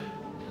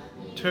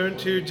Turn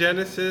to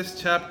Genesis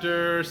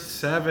chapter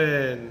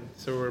 7.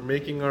 So we're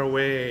making our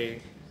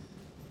way.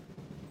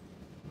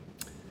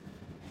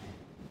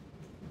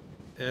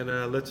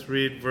 And let's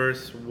read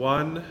verse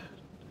 1,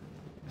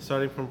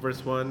 starting from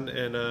verse 1,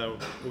 and we're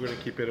going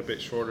to keep it a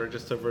bit shorter,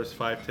 just to verse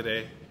 5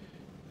 today,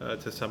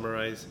 to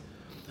summarize.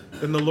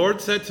 Then the Lord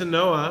said to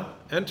Noah,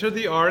 "Enter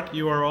the ark,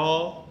 you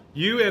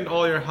and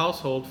all your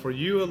household, for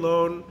you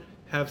alone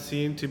I have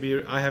seen to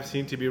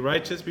be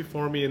righteous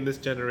before me in this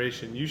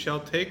generation. You shall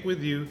take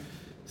with you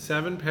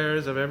 7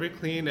 pairs of every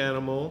clean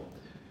animal,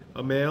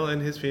 a male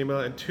and his female,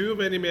 and 2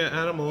 of any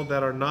animal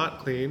that are not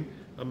clean,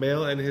 a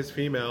male and his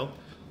female.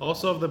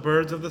 Also of the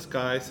birds of the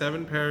sky,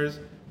 7 pairs,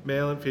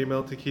 male and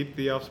female, to keep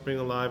the offspring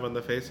alive on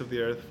the face of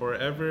the earth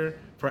forever.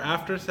 For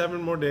after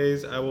 7 more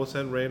days I will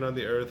send rain on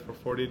the earth for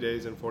 40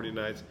 days and 40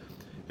 nights,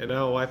 and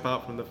I will wipe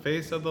out from the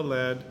face of the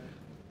land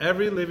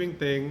every living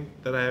thing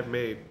that I have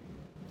made."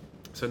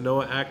 So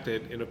Noah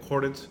acted in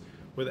accordance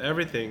with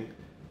everything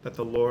that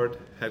the Lord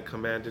had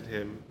commanded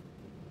him.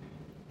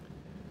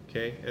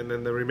 Okay, and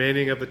then the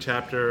remaining of the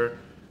chapter,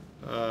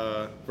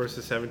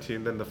 verses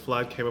 17, then the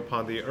flood came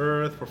upon the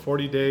earth for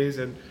 40 days,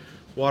 and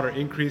water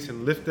increased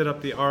and lifted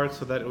up the ark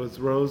so that it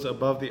rose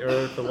above the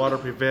earth. The water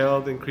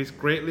prevailed, increased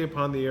greatly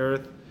upon the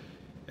earth,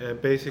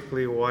 and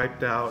basically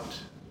wiped out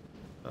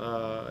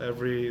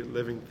every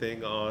living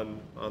thing on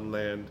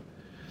land.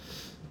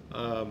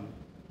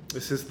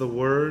 This is the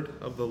word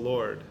of the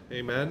Lord.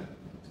 Amen.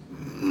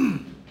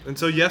 And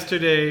so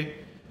yesterday,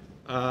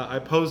 I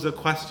posed a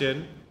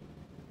question.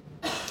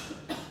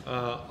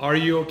 Are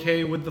you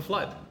okay with the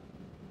flood?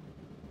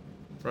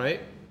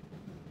 Right?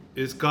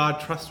 Is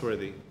God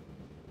trustworthy?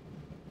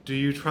 Do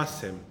you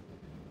trust him?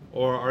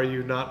 Or are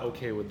you not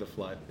okay with the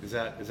flood? Is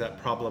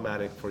that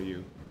problematic for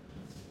you?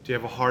 Do you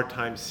have a hard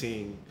time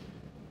seeing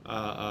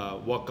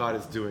what God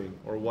is doing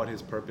or what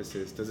his purpose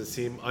is? Does it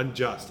seem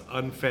unjust,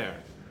 unfair?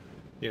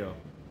 Do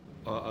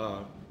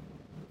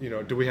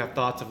we have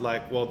thoughts of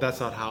like, well, that's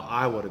not how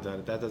I would have done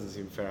it. That doesn't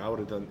seem fair. I would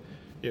have done,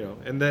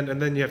 and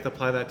then you have to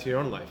apply that to your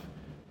own life.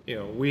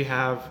 We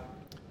have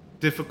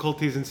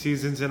difficulties and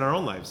seasons in our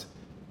own lives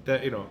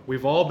that,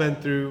 we've all been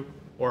through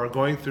or are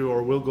going through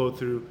or will go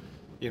through,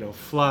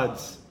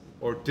 floods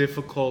or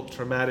difficult,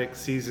 traumatic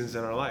seasons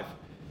in our life.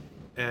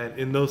 And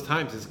in those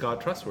times, is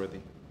God trustworthy?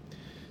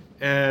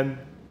 And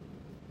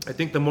I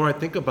think the more I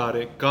think about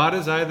it, God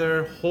is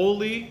either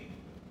wholly,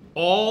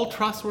 all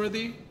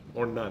trustworthy,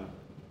 or none.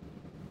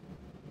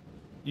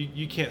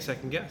 You can't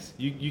second guess.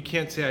 You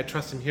can't say, I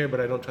trust him here,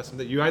 but I don't trust him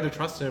there. You either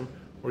trust him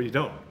or you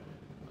don't.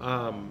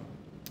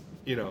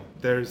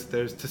 There's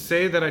to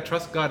say that I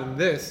trust God in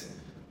this,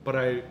 but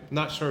I'm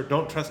not sure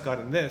don't trust God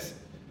in this.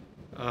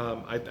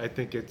 I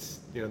think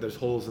it's, there's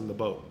holes in the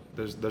boat.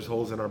 There's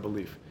holes in our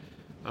belief.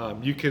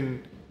 You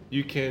can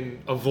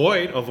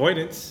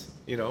avoidance,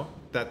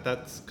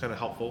 that's kind of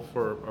helpful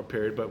for a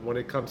period, but when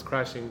it comes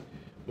crashing,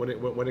 when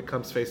it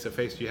comes face to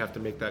face, you have to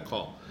make that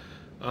call.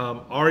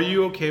 Are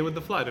you okay with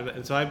the flood?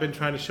 And so I've been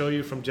trying to show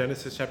you from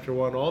Genesis chapter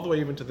 1 all the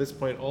way even to this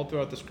point, all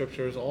throughout the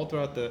scriptures, all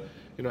throughout the,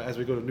 as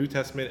we go to New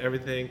Testament,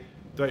 everything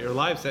throughout your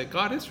lives, that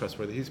God is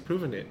trustworthy. He's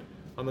proven it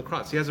on the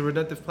cross. He has a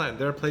redemptive plan.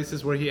 There are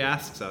places where he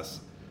asks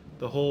us,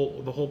 the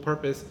whole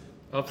purpose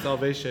of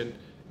salvation,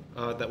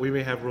 that we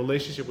may have a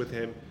relationship with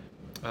him,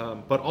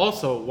 but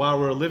also while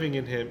we're living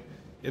in him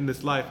in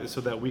this life is so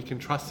that we can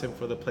trust him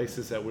for the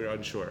places that we're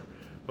unsure.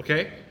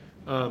 Okay?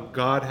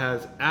 God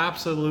has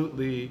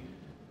absolutely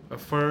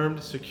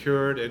affirmed,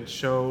 secured, and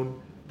shown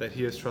that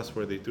he is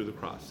trustworthy through the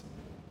cross.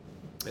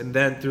 And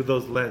then through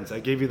those lenses, I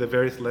gave you the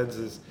various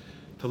lenses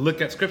to look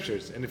at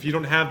scriptures. And if you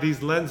don't have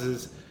these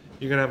lenses,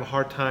 you're going to have a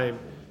hard time,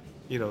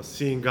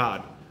 seeing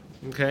God.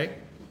 Okay?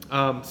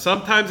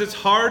 Sometimes it's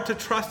hard to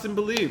trust and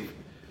believe,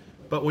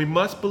 but we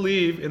must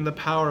believe in the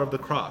power of the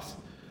cross.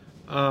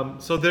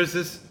 So there's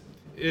this,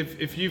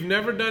 if you've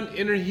never done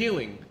inner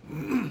healing,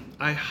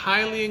 I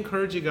highly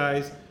encourage you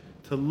guys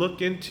to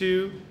look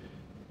into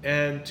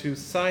and to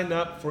sign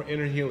up for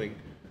inner healing.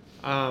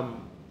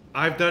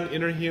 I've done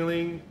inner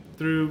healing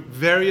through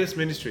various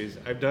ministries.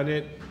 I've done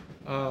it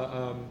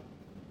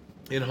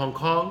in Hong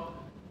Kong,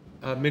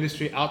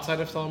 ministry outside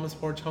of Solomon's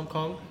Porch, Hong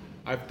Kong.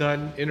 I've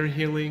done inner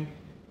healing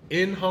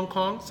in Hong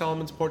Kong,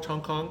 Solomon's Porch,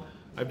 Hong Kong.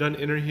 I've done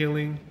inner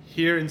healing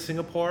here in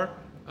Singapore,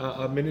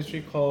 a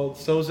ministry called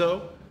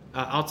Sozo,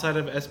 outside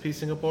of SP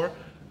Singapore.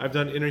 I've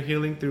done inner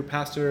healing through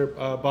Pastor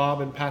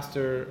Bob and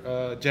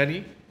Pastor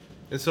Jenny.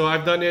 And so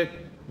I've done it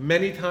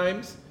many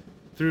times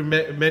through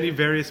many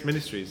various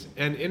ministries.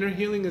 And inner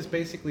healing is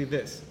basically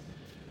this.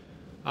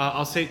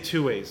 I'll say it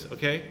 2 ways,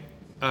 okay?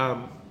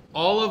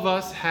 All of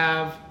us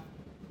have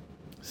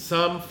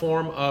some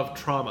form of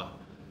trauma,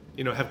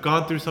 have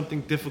gone through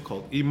something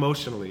difficult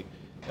emotionally.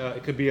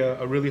 It could be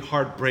a really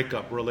hard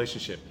breakup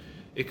relationship.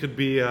 It could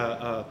be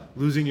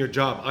losing your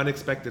job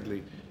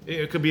unexpectedly.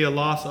 It could be a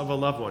loss of a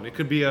loved one. It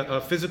could be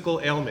a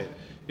physical ailment.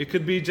 It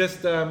could be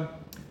just, a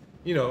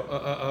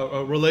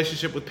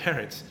relationship with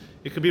parents.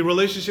 It could be a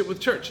relationship with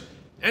church.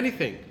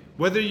 Anything.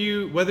 Whether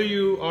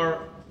you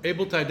are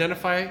able to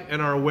identify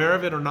and are aware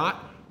of it or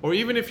not, or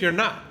even if you're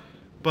not,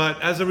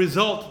 But as a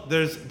result,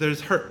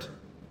 there's hurt,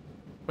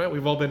 right?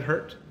 We've all been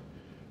hurt,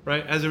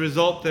 right? As a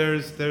result,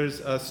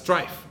 there's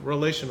strife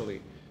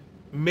relationally,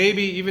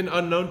 maybe even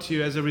unknown to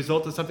you as a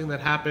result of something that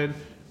happened.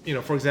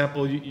 For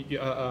example,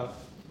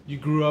 you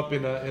grew up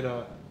in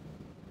a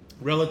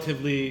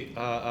relatively it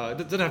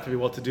doesn't have to be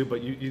well-to-do,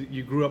 but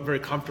you grew up very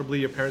comfortably.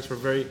 Your parents were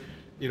very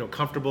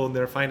comfortable in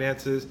their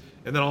finances,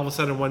 and then all of a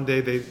sudden one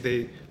day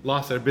they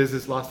lost their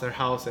business, lost their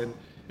house, and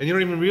you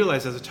don't even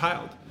realize as a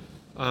child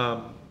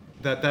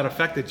that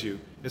affected you.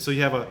 And so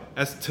you have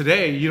as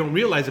today you don't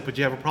realize it, but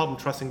you have a problem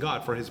trusting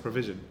God for His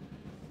provision,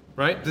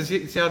 right? Does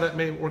you see how that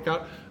may work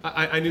out?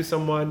 I knew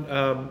someone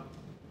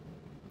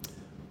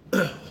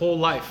whole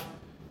life.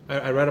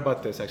 I read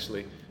about this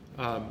actually.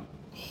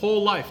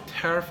 Whole life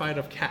terrified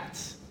of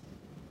cats.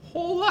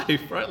 Whole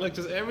life, right? Like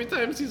just every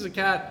time he sees a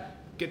cat,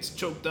 gets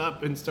choked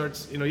up and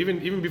starts,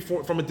 even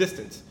before from a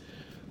distance.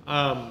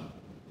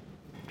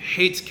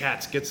 Hates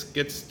cats,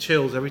 gets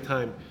chills every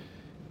time.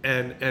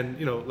 And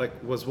like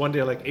was one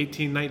day like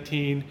 18,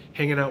 19,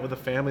 hanging out with the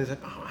family. He's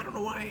like, oh, I don't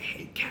know why I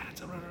hate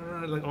cats,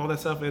 like all that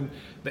stuff. And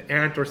the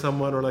aunt or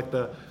someone or like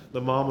the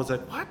mom was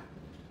like, what?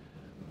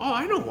 Oh,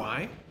 I know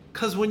why.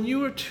 Because when you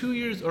were 2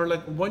 years or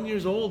like 1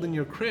 year old in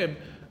your crib,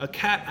 a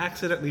cat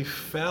accidentally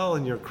fell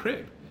in your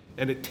crib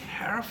and it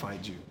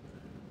terrified you.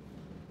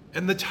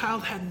 And the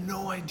child had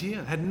no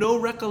idea, had no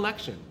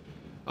recollection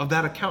of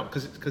that account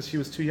because she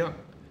was too young.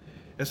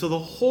 And so the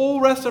whole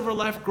rest of her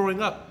life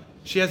growing up,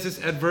 she has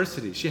this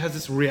adversity. She has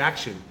this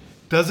reaction.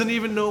 Doesn't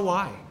even know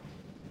why.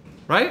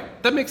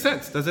 Right? That makes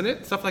sense, doesn't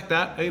it? Stuff like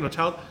that.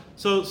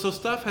 So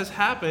stuff has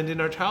happened in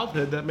our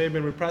childhood that may have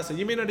been repressed that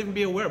you may not even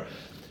be aware of.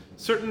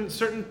 Certain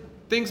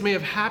things may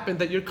have happened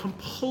that you're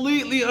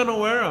completely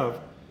unaware of.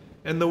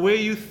 And the way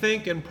you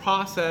think and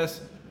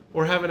process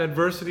or have an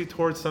adversity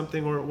towards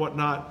something or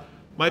whatnot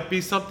might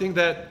be something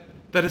that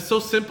is so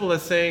simple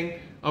as saying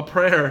a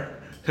prayer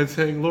and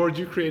saying, Lord,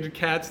 you created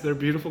cats. They're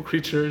beautiful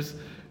creatures.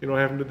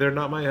 They're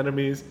not my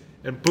enemies.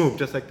 And boom,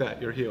 just like that,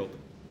 you're healed.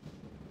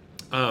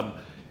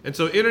 And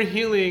so inner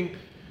healing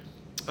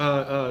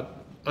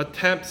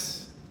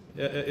attempts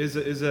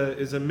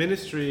is a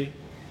ministry,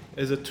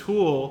 is a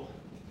tool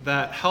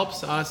that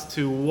helps us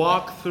to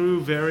walk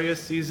through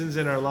various seasons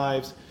in our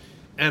lives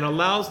and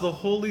allows the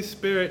Holy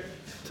Spirit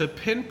to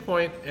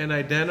pinpoint and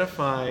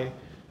identify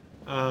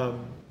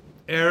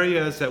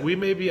areas that we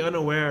may be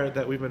unaware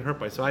that we've been hurt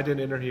by. So I did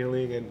inner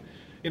healing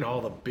and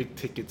all the big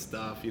ticket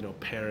stuff,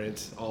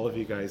 parents, all of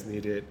you guys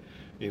need it,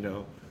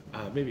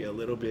 maybe a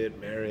little bit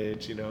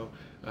marriage,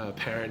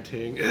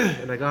 parenting,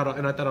 and I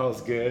thought I was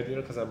good,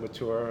 because I'm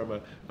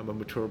mature. I'm a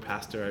mature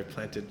pastor. I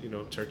planted,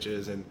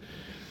 churches, and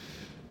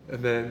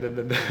then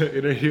the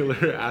inner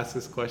healer asks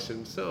this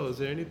question. So, is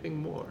there anything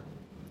more?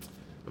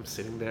 I'm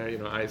sitting there,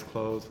 eyes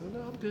closed.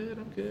 No, I'm good.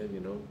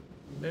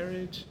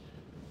 Marriage,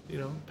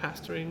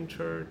 pastoring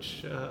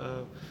church,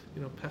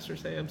 Pastor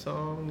Sam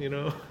song,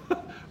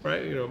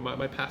 right?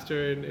 My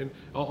pastor and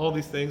all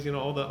these things,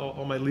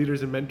 all my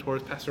leaders and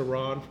mentors, Pastor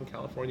Ron from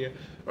California,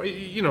 or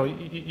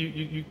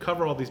you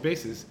cover all these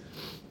bases.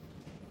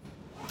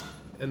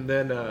 And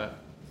then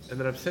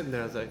I'm sitting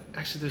there. I was like,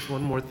 actually, there's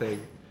one more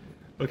thing,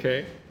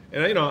 okay?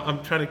 And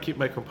I'm trying to keep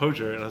my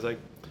composure, and I was like,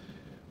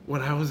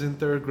 when I was in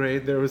 3rd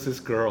grade, there was this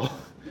girl,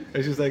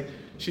 and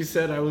she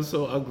said I was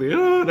so ugly,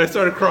 and I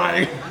started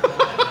crying.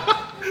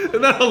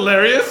 Isn't that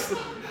hilarious?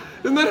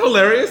 Isn't that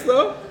hilarious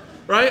though?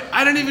 Right?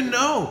 I didn't even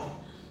know.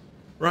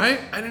 Right?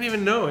 I didn't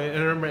even know. And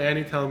I remember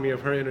Annie telling me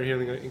of her inner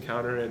healing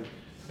encounter, and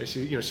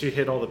she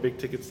hit all the big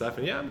ticket stuff,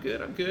 and yeah, I'm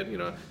good.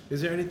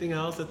 Is there anything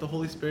else that the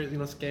Holy Spirit,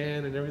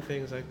 scanned and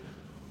everything? It's like,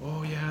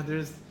 oh yeah,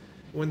 there's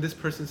when this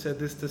person said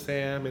this to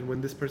Sam, and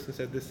when this person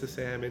said this to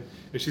Sam, and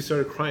she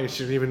started crying. She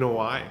didn't even know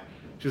why.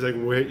 She was like,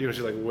 she's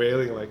like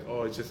wailing, like,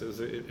 oh,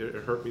 it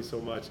hurt me so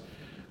much.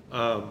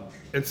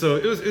 And so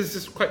it was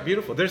just quite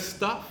beautiful. There's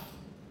stuff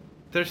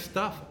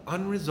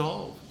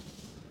unresolved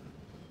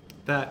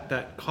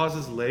that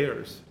causes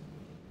layers,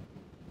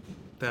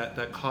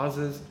 that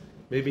causes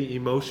maybe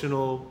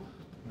emotional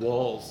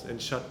walls and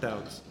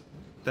shutdowns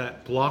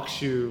that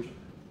blocks you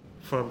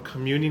from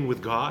communing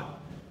with God,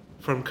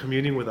 from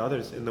communing with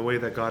others in the way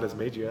that God has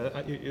made you.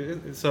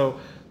 So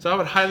I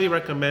would highly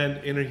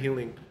recommend inner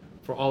healing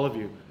for all of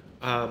you.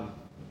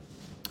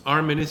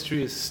 Our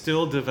ministry is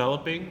still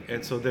developing,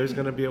 and so there's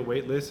going to be a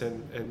wait list,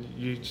 and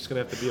you're just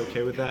going to have to be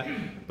okay with that.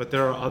 But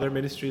there are other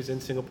ministries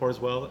in Singapore as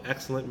well,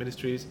 excellent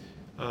ministries,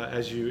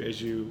 as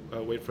you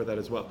wait for that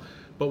as well.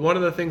 But one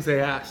of the things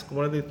they ask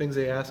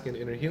in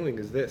inner healing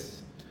is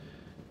this.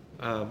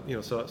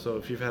 So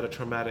if you've had a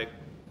traumatic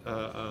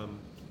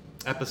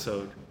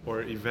episode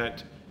or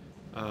event,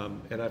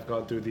 and I've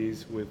gone through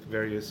these with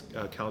various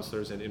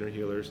counselors and inner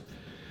healers,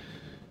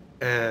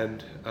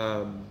 and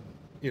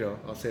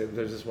I'll say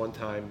there's this one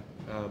time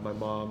my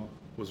mom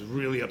was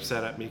really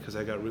upset at me because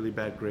I got really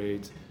bad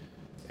grades,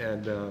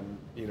 and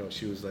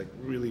she was like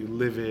really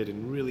livid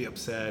and really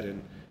upset,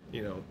 and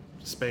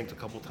spanked a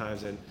couple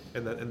times, and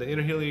the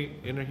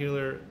inner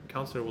healer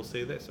counselor will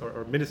say this,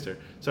 or minister,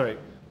 sorry,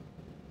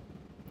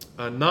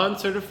 A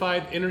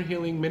non-certified inner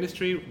healing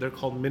ministry, they're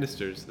called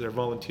ministers. They're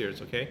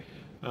volunteers, okay?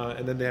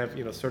 And then they have,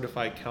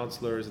 certified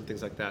counselors and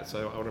things like that.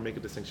 So I want to make a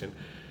distinction.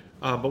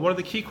 But one of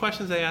the key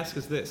questions I ask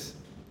is this: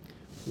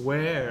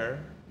 where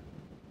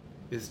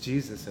is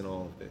Jesus in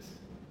all of this?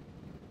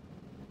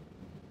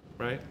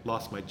 Right?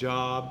 Lost my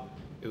job.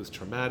 It was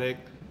traumatic.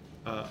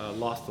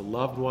 Lost a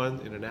loved one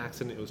in an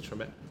accident. It was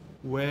traumatic.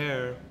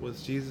 Where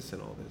was Jesus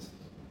in all this?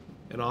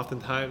 And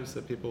oftentimes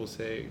the people will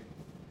say,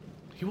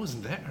 he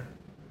wasn't there.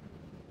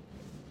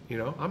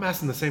 I'm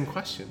asking the same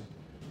question.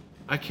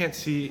 I can't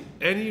see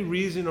any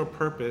reason or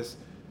purpose.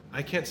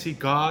 I can't see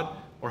God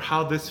or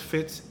how this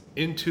fits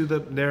into the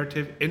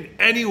narrative in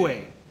any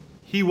way.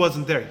 He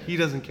wasn't there. He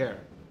doesn't care.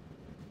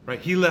 Right?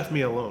 He left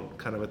me alone,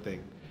 kind of a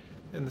thing.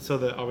 And so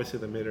obviously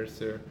the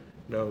minister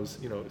knows,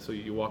 so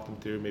you walk them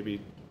through, maybe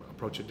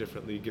approach it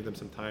differently, give them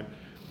some time.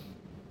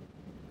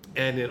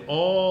 And in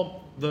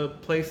all the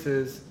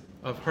places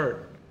of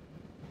hurt,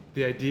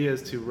 the idea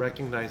is to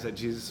recognize that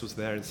Jesus was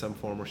there in some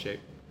form or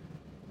shape,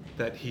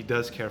 that he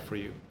does care for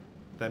you,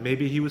 that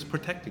maybe he was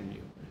protecting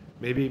you.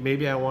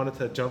 Maybe I wanted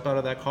to jump out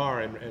of that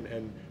car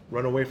and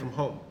run away from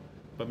home.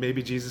 But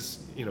maybe Jesus,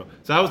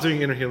 So I was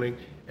doing inner healing,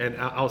 and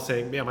I was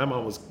saying, my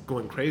mom was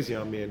going crazy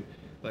on me, and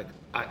like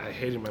I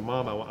hated my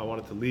mom. I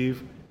wanted to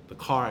leave the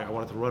car. I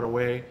wanted to run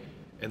away.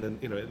 And then,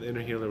 the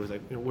inner healer was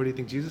like, where do you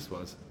think Jesus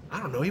was? I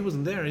don't know. He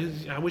wasn't there.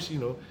 I wish,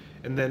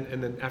 And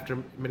then after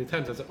many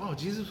times, I was like, oh,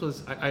 Jesus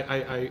was.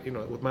 I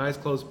with my eyes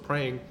closed,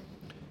 praying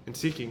and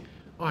seeking.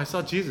 Oh, I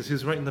saw Jesus. He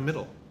was right in the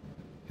middle.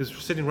 He was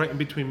sitting right in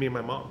between me and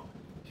my mom.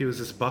 He was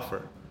this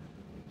buffer.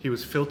 He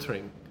was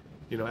filtering.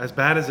 As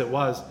bad as it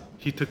was,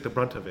 he took the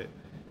brunt of it.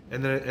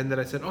 And then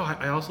I said, oh,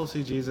 I also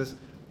see Jesus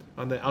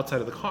on the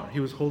outside of the car. He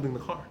was holding the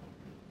car.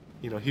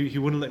 He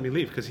wouldn't let me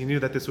leave because he knew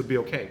that this would be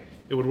okay.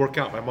 It would work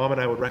out. My mom and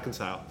I would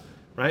reconcile,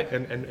 right?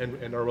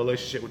 And our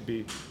relationship would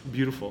be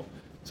beautiful.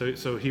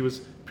 So he was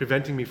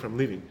preventing me from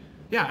leaving.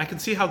 Yeah, I can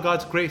see how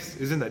God's grace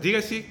is in that. Do you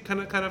guys see kind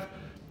of?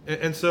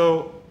 And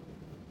so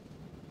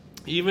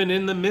even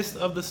in the midst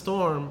of the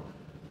storm,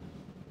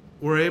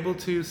 we're able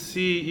to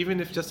see, even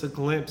if just a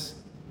glimpse,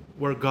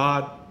 where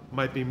God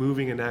might be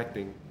moving and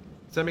acting.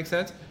 Does that make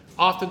sense?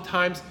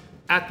 Oftentimes,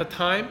 at the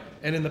time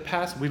and in the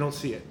past, we don't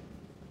see it.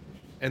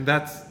 And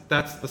that's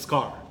the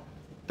scar.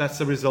 That's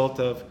the result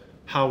of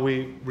how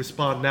we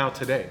respond now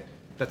today.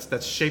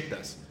 That's shaped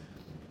us.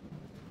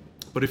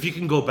 But if you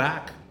can go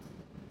back,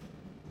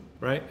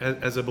 right,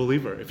 as a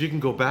believer, if you can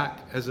go back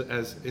as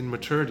in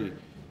maturity,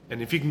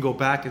 and if you can go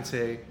back and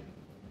say,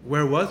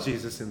 where was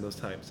Jesus in those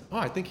times? Oh,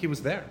 I think he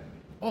was there.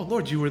 Oh,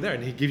 Lord, you were there.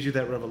 And he gives you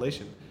that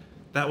revelation.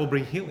 That will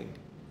bring healing.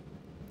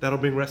 That'll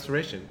bring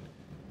restoration.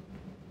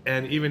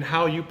 And even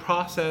how you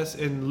process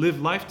and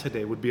live life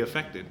today would be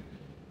affected,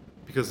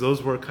 because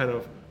those were kind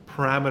of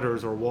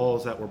parameters or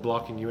walls that were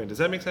blocking you in. Does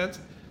that make sense?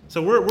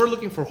 So we're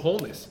looking for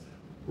wholeness.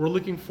 We're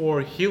looking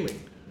for healing.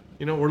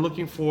 We're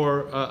looking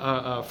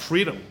for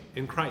freedom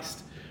in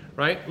Christ,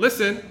 right?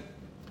 Listen,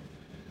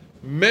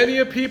 many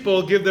a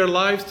people give their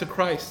lives to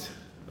Christ,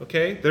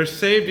 okay? They're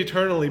saved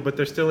eternally, but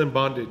they're still in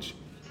bondage.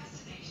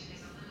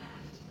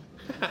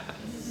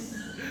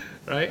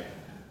 Right?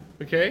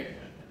 Okay?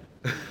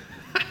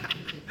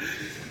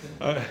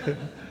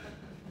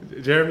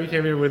 Jeremy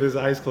came here with his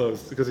eyes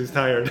closed because he's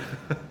tired.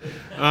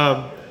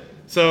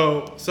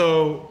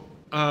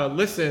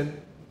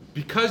 Listen,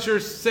 because you're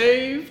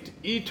saved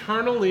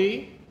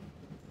eternally,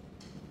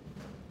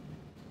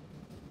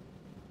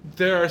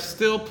 there are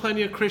still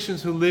plenty of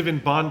Christians who live in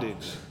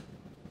bondage.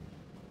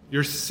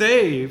 You're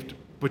saved,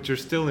 but you're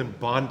still in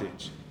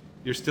bondage.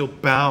 You're still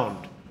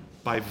bound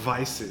by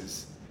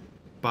vices,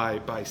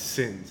 by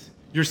sins.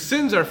 Your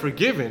sins are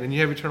forgiven and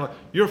you have eternal life.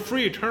 You're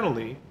free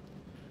eternally,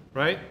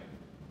 right?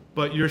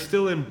 But you're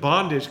still in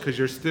bondage because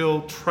you're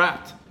still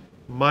trapped,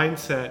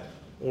 mindset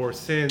or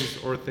sins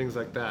or things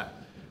like that.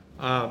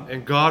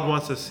 And God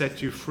wants to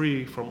set you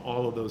free from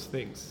all of those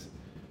things,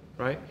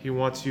 right? He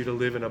wants you to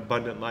live an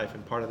abundant life,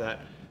 and part of that,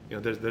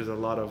 there's a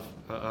lot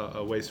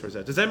of ways towards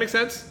that. Does that make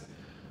sense?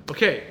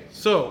 Okay,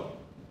 so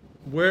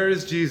where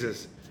is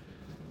Jesus?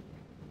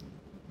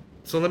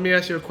 So let me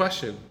ask you a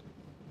question.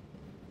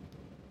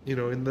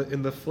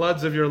 In the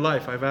floods of your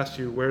life, I've asked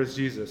you, where is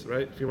Jesus,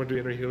 right? If you want to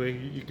do inner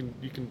healing,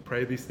 you can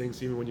pray these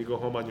things even when you go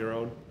home on your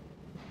own.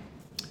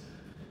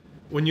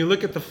 When you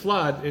look at the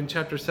flood in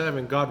chapter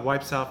 7, God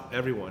wipes out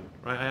everyone,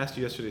 right? I asked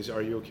you yesterday,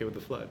 are you okay with the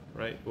flood,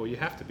 right? Well, you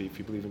have to be if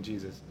you believe in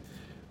Jesus.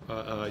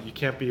 You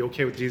can't be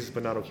okay with Jesus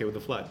but not okay with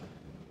the flood.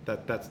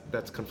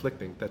 That's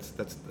conflicting. That's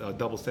a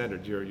double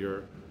standard.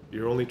 You're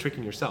only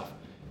tricking yourself.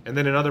 And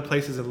then in other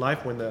places in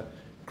life, when the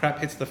crap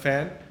hits the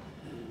fan,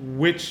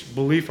 which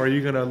belief are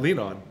you going to lean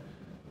on?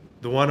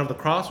 The one of the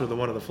cross or the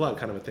one of the flood,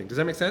 kind of a thing. Does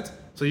that make sense?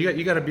 So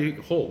you got to be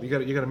whole. You got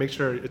to make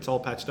sure it's all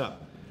patched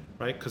up,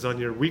 right? Because on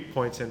your weak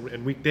points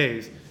and weak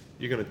days,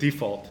 you're going to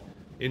default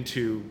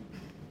into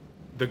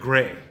the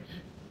gray,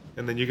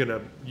 and then you're going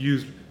to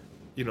use,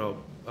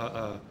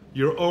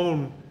 your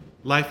own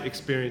life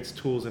experience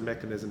tools and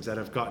mechanisms that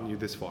have gotten you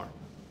this far,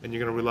 and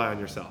you're going to rely on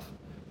yourself.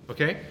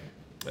 Okay?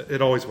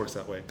 It always works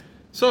that way.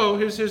 So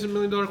here's a $1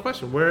 million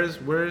question. Where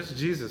is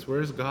Jesus?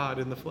 Where is God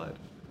in the flood?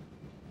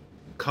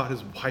 God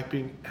is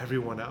wiping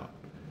everyone out.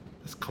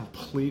 This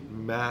complete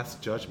mass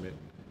judgment.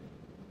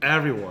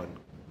 Everyone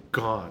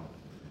gone.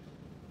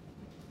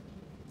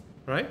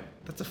 Right?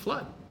 That's a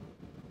flood.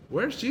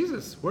 Where's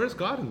Jesus? Where's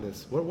God in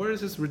this? Where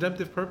is his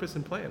redemptive purpose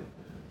and plan?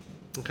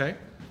 Okay?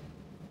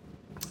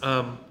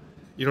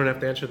 You don't have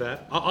to answer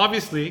that.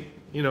 Obviously,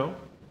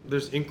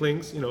 there's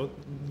inklings,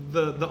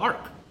 the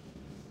ark,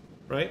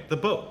 right? The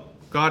boat.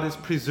 God is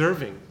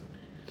preserving.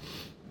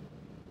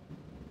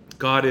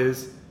 God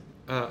is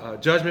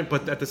judgment,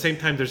 but at the same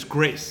time, there's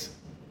grace,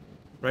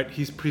 right?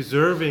 He's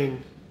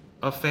preserving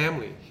a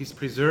family. He's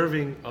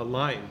preserving a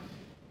line.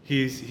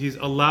 He's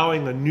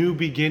allowing a new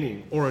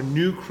beginning or a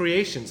new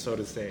creation, so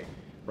to say,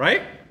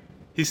 right?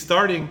 He's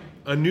starting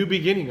a new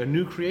beginning, a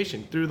new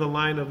creation through the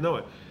line of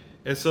Noah.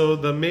 And so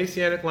the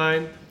Messianic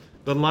line,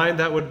 the line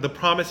the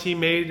promise he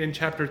made in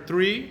chapter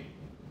 3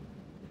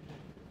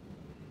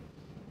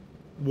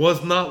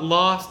 was not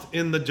lost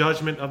in the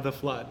judgment of the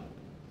flood.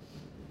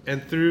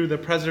 And through the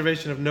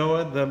preservation of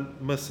Noah, the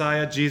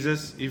Messiah,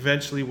 Jesus,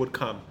 eventually would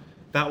come.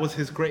 That was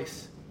his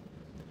grace.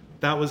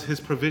 That was his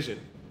provision.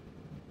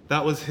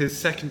 That was his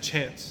second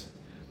chance.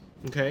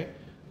 Okay?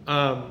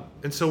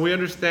 And so we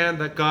understand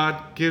that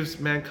God gives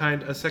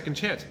mankind a second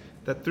chance.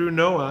 That through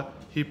Noah,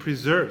 he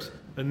preserves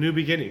a new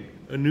beginning,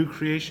 a new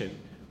creation.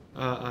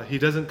 He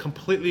doesn't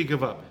completely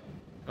give up.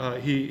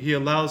 He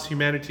allows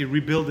humanity to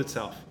rebuild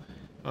itself.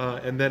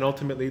 And then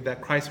ultimately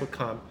that Christ would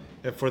come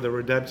and for the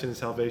redemption and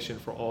salvation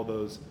for all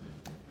those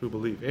who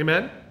believe.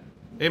 Amen?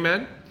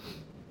 Amen?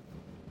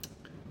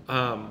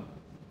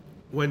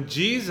 When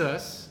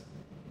Jesus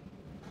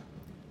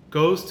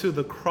goes to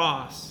the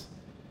cross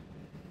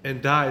and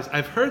dies,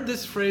 I've heard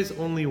this phrase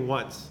only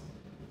once.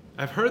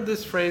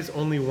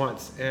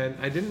 And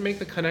I didn't make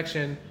the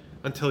connection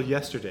until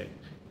yesterday.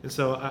 And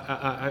so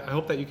I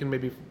hope that you can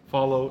maybe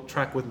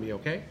track with me,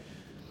 okay?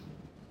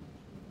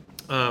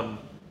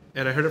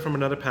 And I heard it from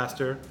another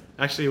pastor.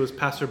 Actually, it was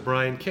Pastor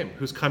Brian Kim,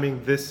 who's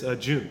coming this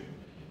June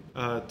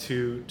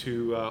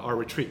to our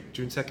retreat,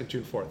 June 2nd,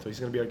 June 4th. So he's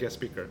going to be our guest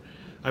speaker.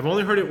 I've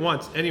only heard it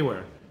once,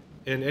 anywhere,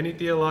 in any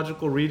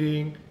theological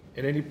reading,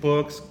 in any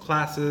books,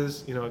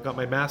 classes. I got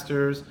my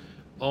master's,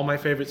 all my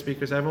favorite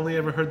speakers. I've only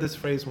ever heard this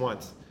phrase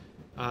once,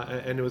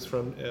 and it was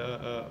from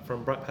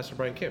Pastor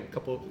Brian Kim,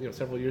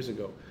 several years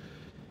ago.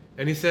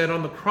 And he said,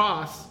 on the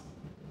cross,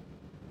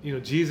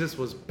 Jesus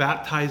was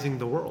baptizing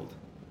the world.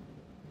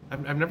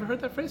 I've never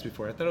heard that phrase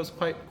before. I thought it was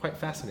quite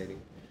fascinating.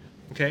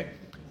 Okay,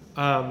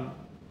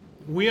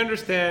 we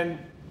understand.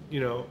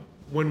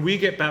 When we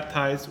get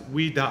baptized,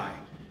 we die.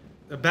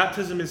 The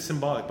baptism is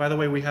symbolic. By the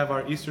way, we have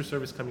our Easter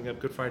service coming up,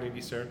 Good Friday and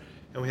Easter,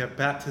 and we have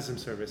baptism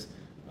service,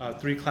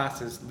 3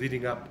 classes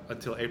leading up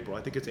until April.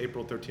 I think it's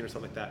April 13 or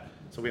something like that.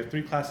 So we have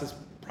 3 classes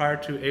prior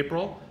to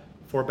April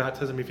for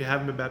baptism. If you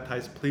haven't been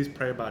baptized, please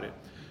pray about it.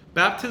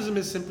 Baptism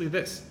is simply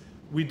this.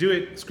 We do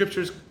it.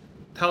 Scriptures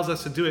tells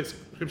us to do it.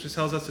 Scripture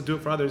tells us to do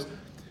it for others.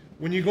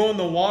 When you go in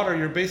the water,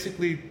 you're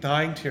basically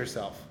dying to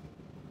yourself,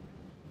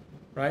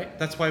 right?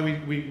 That's why we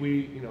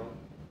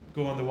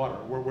go on the water.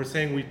 We're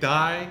saying we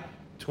die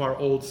to our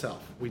old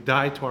self. We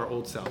die to our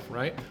old self,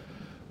 right?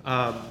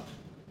 And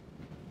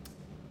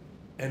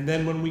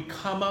then when we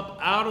come up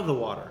out of the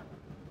water,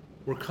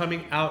 we're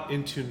coming out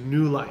into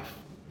new life,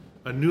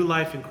 a new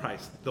life in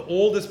Christ. The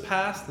old is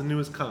past, the new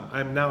has come.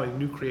 I am now a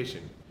new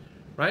creation,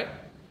 right?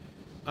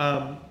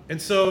 And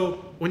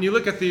so when you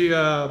look at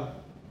the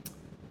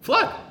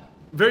flood,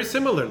 very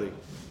similarly,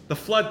 the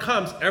flood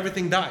comes,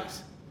 everything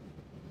dies,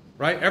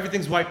 right?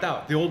 Everything's wiped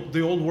out. The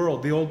old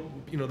world,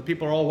 the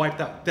people are all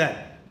wiped out,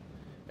 dead.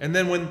 And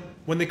then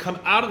when they come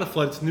out of the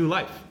flood, it's new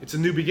life. It's a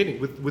new beginning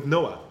with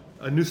Noah,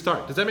 a new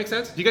start. Does that make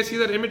sense? Do you guys see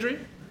that imagery?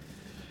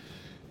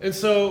 And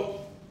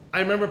so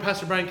I remember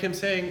Pastor Brian Kim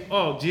saying,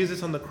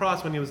 Jesus on the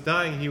cross, when he was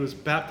dying, he was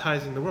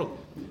baptizing the world.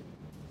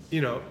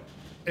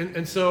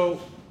 And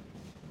so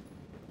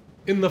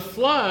in the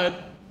flood,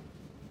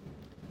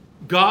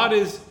 God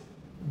is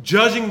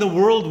judging the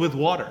world with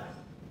water.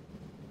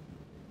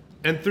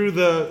 And through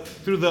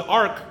the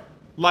ark,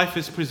 life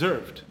is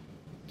preserved.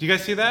 Do you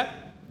guys see that?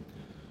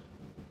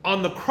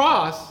 On the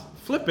cross,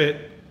 flip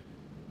it,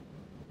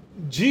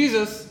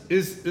 Jesus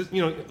is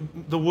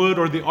the wood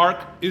or the ark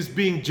is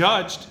being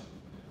judged,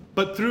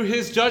 but through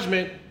his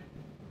judgment,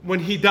 when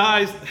he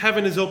dies,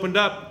 heaven is opened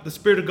up, the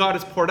Spirit of God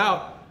is poured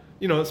out.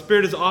 The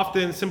Spirit is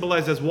often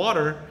symbolized as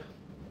water.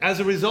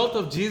 As a result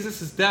of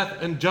Jesus' death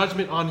and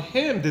judgment on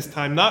him this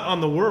time, not on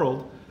the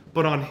world,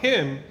 but on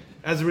him,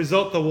 as a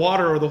result, the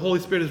water or the Holy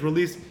Spirit is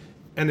released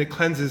and it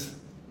cleanses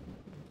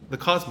the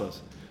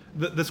cosmos.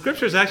 The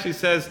scriptures actually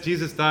says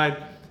Jesus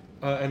died,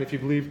 and if you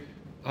believe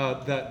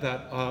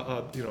that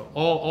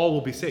all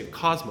will be saved.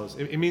 Cosmos.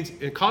 It means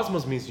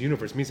cosmos means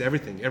universe, means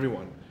everything,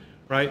 everyone,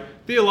 right?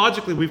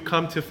 Theologically, we've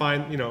come to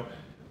find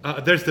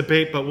there's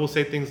debate, but we'll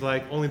say things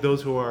like only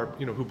those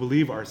who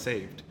believe are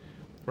saved,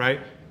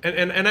 right?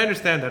 And I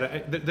understand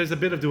that. There's a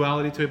bit of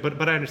duality to it,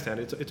 but I understand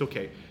it. It's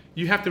okay.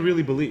 You have to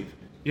really believe.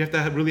 You have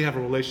to really have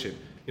a relationship.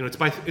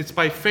 It's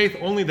by faith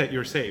only that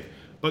you're saved.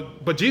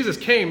 But Jesus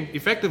came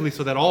effectively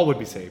so that all would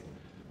be saved.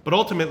 But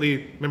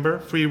ultimately, remember,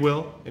 free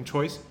will and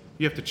choice,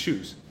 you have to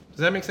choose. Does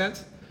that make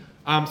sense?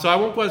 So I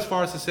won't go as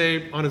far as to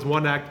say on his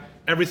one act,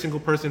 every single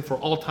person for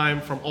all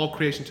time, from all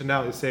creation to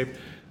now is saved.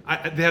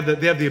 They have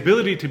the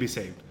ability to be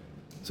saved.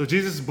 So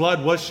Jesus'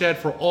 blood was shed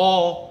for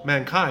all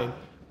mankind,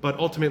 but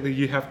ultimately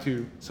you have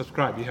to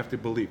subscribe, you have to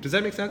believe. Does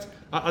that make sense?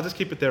 I'll just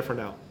keep it there for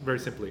now, very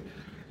simply.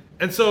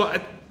 And so,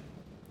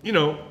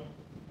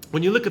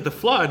 when you look at the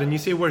flood and you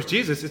say, where's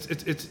Jesus?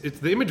 It's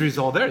the imagery is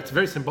all there. It's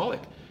very symbolic.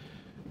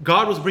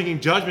 God was bringing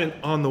judgment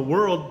on the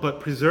world,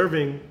 but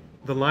preserving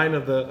the line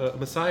of the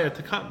Messiah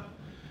to come.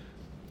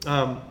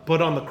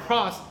 But on the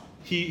cross,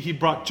 he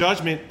brought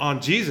judgment on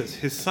Jesus,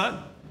 his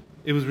son.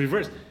 It was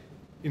reversed.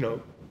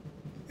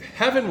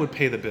 Heaven would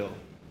pay the bill.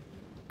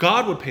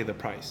 God would pay the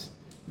price.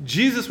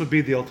 Jesus would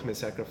be the ultimate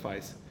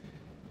sacrifice.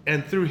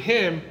 And through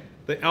him,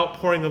 the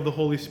outpouring of the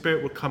Holy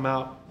Spirit would come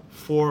out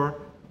for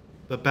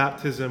the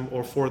baptism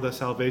or for the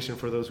salvation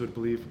for those who would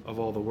believe of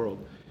all the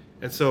world.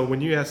 And so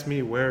when you ask me,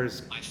 I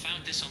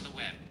found this on the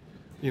web.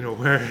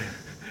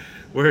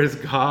 Where is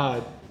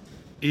God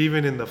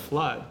even in the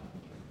flood?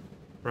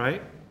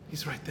 Right?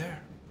 He's right there.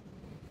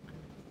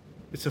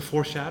 It's a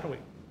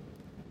foreshadowing.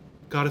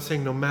 God is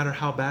saying, no matter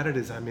how bad it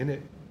is, I'm in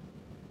it.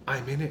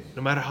 I'm in it.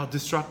 No matter how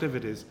destructive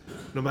it is,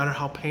 no matter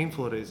how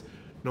painful it is,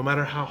 no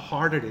matter how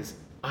hard it is,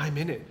 I'm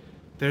in it.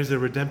 There's a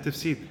redemptive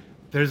seed.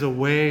 There's a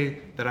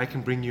way that I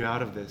can bring you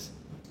out of this.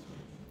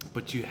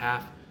 But you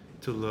have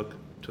to look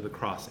to the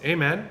cross.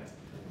 Amen?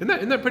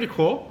 Isn't that pretty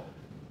cool?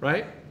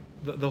 Right?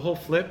 The whole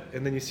flip,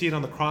 and then you see it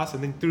on the cross,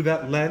 and then through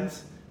that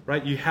lens,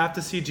 right? You have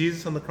to see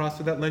Jesus on the cross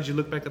through that lens. You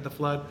look back at the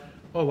flood.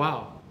 Oh,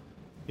 wow.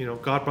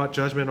 God brought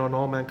judgment on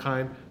all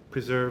mankind,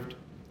 preserved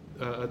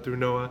through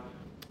Noah.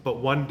 But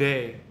one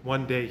day,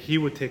 he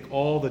would take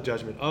all the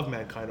judgment of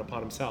mankind upon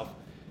himself.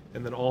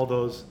 And then all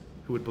those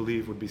who would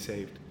believe would be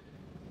saved.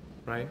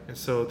 Right? And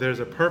so there's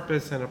a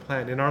purpose and a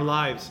plan. In our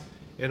lives,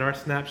 in our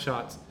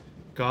snapshots,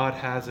 God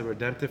has a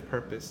redemptive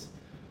purpose.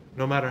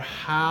 No matter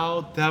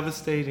how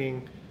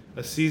devastating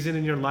a season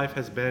in your life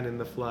has been in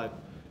the flood,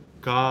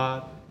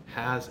 God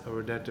has a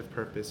redemptive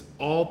purpose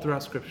all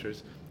throughout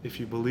scriptures. If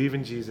you believe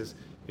in Jesus,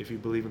 if you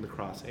believe in the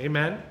cross.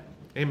 Amen?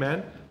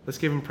 Amen. Let's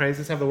give him praise.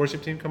 Let's have the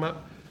worship team come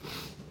up.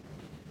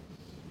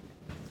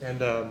 And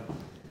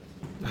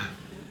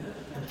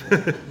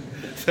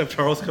let's have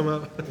Charles come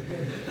up.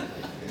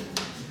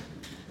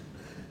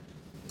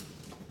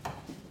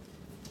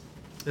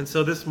 And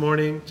so this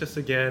morning, just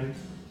again,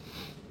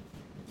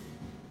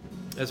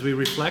 as we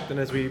reflect and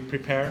as we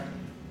prepare,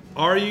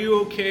 are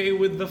you okay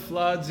with the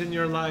floods in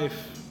your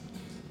life?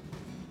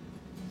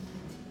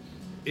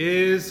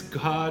 Is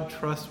God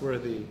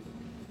trustworthy?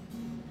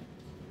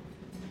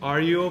 Are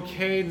you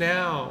okay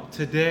now,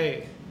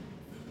 today,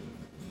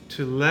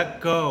 to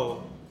let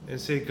go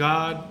and say,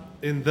 God,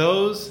 in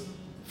those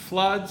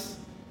floods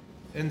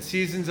and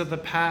seasons of the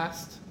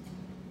past,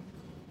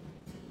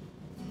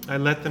 I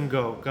let them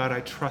go. God,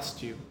 I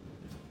trust you.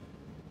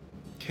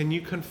 Can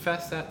you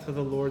confess that to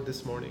the Lord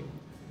this morning?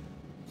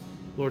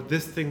 Lord,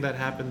 this thing that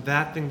happened,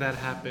 that thing that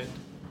happened,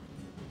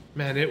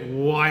 man, it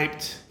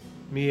wiped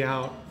me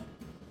out.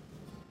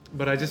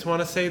 But I just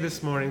want to say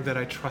this morning that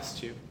I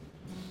trust you,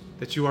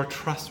 that you are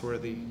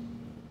trustworthy,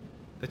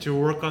 that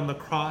your work on the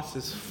cross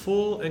is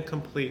full and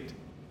complete.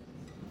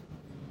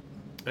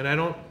 And I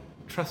don't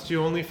trust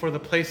you only for the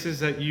places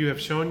that you have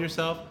shown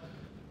yourself.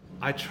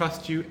 I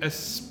trust you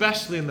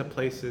especially in the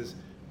places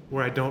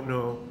where I don't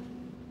know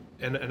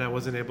and I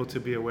wasn't able to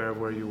be aware of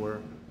where you were.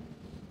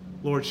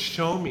 Lord,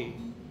 show me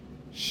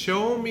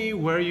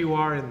where you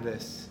are in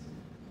this.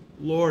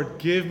 Lord,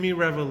 give me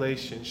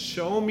revelation.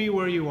 Show me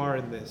where you are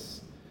in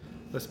this.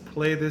 Let's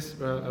pray this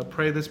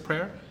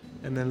prayer,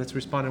 and then let's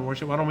respond in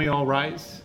worship. Why don't we all rise?